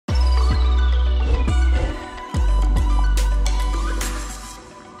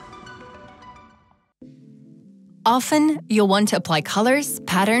Often, you'll want to apply colors,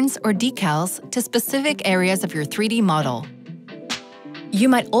 patterns, or decals to specific areas of your 3D model. You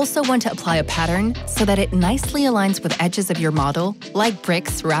might also want to apply a pattern so that it nicely aligns with edges of your model, like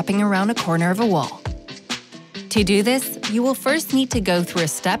bricks wrapping around a corner of a wall. To do this, you will first need to go through a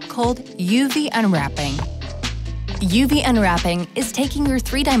step called UV Unwrapping. UV Unwrapping is taking your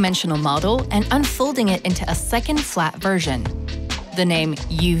three-dimensional model and unfolding it into a second flat version. The name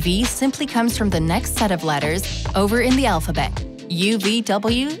UV simply comes from the next set of letters over in the alphabet.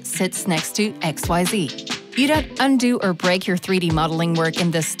 UVW sits next to XYZ. You don't undo or break your 3D modeling work in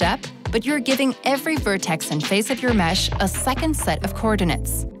this step, but you're giving every vertex and face of your mesh a second set of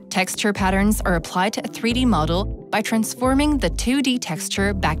coordinates. Texture patterns are applied to a 3D model by transforming the 2D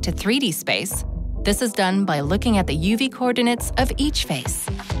texture back to 3D space. This is done by looking at the UV coordinates of each face.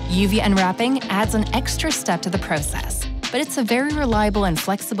 UV Unwrapping adds an extra step to the process, but it's a very reliable and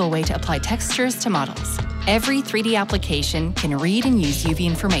flexible way to apply textures to models. Every 3D application can read and use UV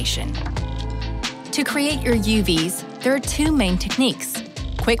information. To create your UVs, there are two main techniques: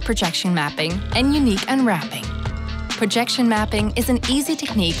 quick projection mapping and unique unwrapping. Projection mapping is an easy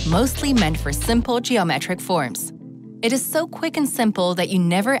technique mostly meant for simple geometric forms. It is so quick and simple that you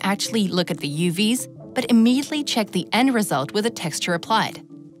never actually look at the UVs, but immediately check the end result with a texture applied.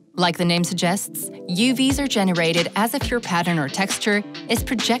 Like the name suggests, UVs are generated as if your pattern or texture is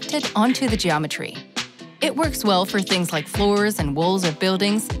projected onto the geometry. It works well for things like floors and walls of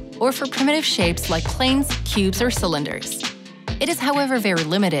buildings, or for primitive shapes like planes, cubes, or cylinders. It is, however, very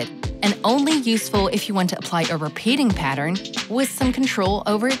limited, and only useful if you want to apply a repeating pattern with some control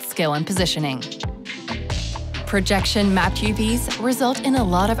over its scale and positioning. Projection-mapped UVs result in a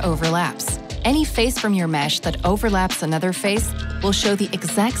lot of overlaps. Any face from your mesh that overlaps another face will show the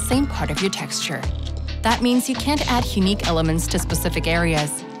exact same part of your texture. That means you can't add unique elements to specific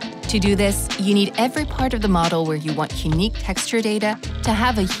areas. To do this, you need every part of the model where you want unique texture data to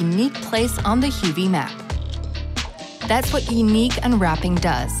have a unique place on the UV map. That's what unique unwrapping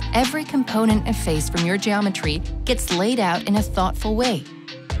does. Every component and face from your geometry gets laid out in a thoughtful way.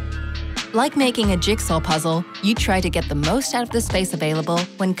 Like making a jigsaw puzzle, you try to get the most out of the space available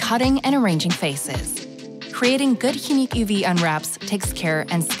when cutting and arranging faces. Creating good unique UV unwraps takes care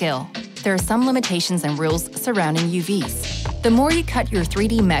and skill. There are some limitations and rules surrounding UVs. The more you cut your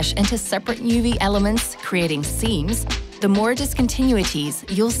 3D mesh into separate UV elements, creating seams, the more discontinuities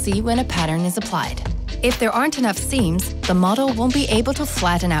you'll see when a pattern is applied. If there aren't enough seams, the model won't be able to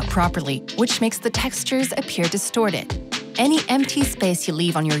flatten out properly, which makes the textures appear distorted. Any empty space you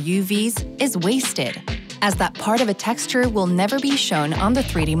leave on your UVs is wasted, as that part of a texture will never be shown on the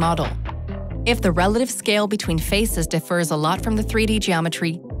 3D model. If the relative scale between faces differs a lot from the 3D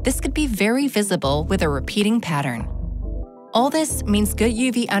geometry, this could be very visible with a repeating pattern. All this means good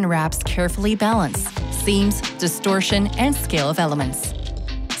UV unwraps carefully balance seams, distortion, and scale of elements.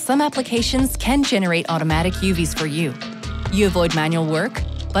 Some applications can generate automatic UVs for you. You avoid manual work,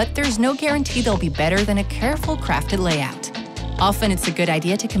 but there's no guarantee they'll be better than a careful crafted layout. Often it's a good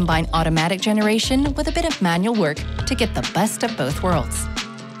idea to combine automatic generation with a bit of manual work to get the best of both worlds.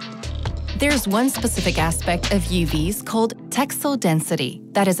 There's one specific aspect of UVs called TEXEL density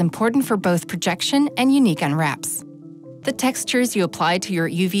that is important for both projection and unique unwraps. The textures you apply to your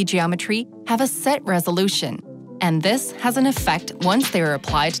UV geometry have a set resolution, and this has an effect once they are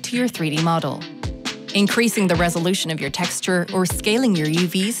applied to your 3D model. Increasing the resolution of your texture or scaling your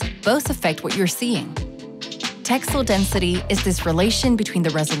UVs both affect what you're seeing. TEXEL density is this relation between the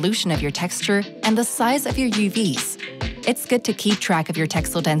resolution of your texture and the size of your UVs. It's good to keep track of your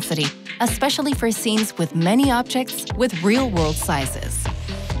TEXEL density, especially for scenes with many objects with real-world sizes.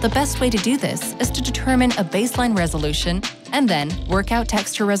 The best way to do this is to determine a baseline resolution and then work out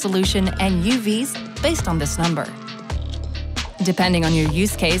texture resolution and UVs based on this number. Depending on your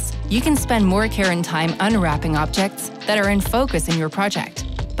use case, you can spend more care and time unwrapping objects that are in focus in your project,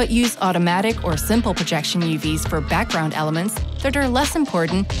 but use automatic or simple projection UVs for background elements that are less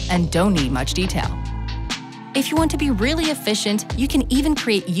important and don't need much detail. If you want to be really efficient, you can even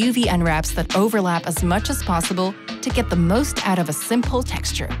create UV unwraps that overlap as much as possible to get the most out of a simple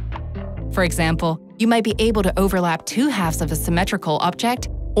texture. For example, you might be able to overlap two halves of a symmetrical object,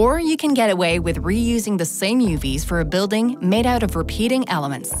 or you can get away with reusing the same UVs for a building made out of repeating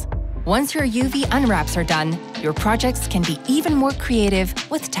elements. Once your UV unwraps are done, your projects can be even more creative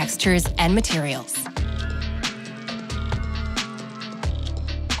with textures and materials.